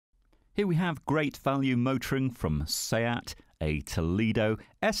Here we have great value motoring from Seat, a Toledo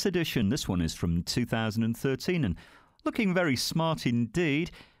S Edition. This one is from 2013 and looking very smart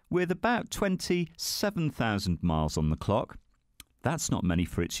indeed, with about 27,000 miles on the clock. That's not many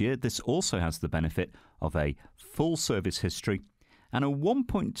for its year. This also has the benefit of a full service history and a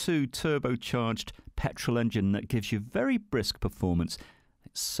 1.2 turbocharged petrol engine that gives you very brisk performance.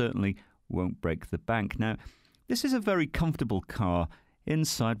 It certainly won't break the bank. Now, this is a very comfortable car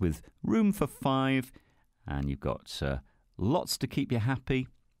inside with room for 5, and you've got lots to keep you happy.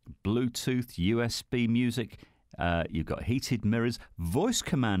 Bluetooth, USB music, you've got heated mirrors, voice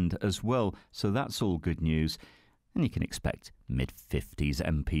command as well, so that's all good news. And you can expect mid-50s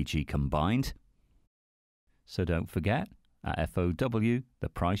MPG combined. So don't forget, at FOW, the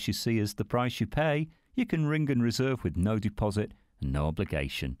price you see is the price you pay. You can ring and reserve with no deposit and no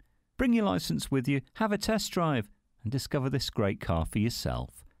obligation. Bring your licence with you, have a test drive, and discover this great car for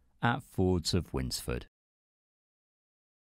yourself at Fords of Winsford.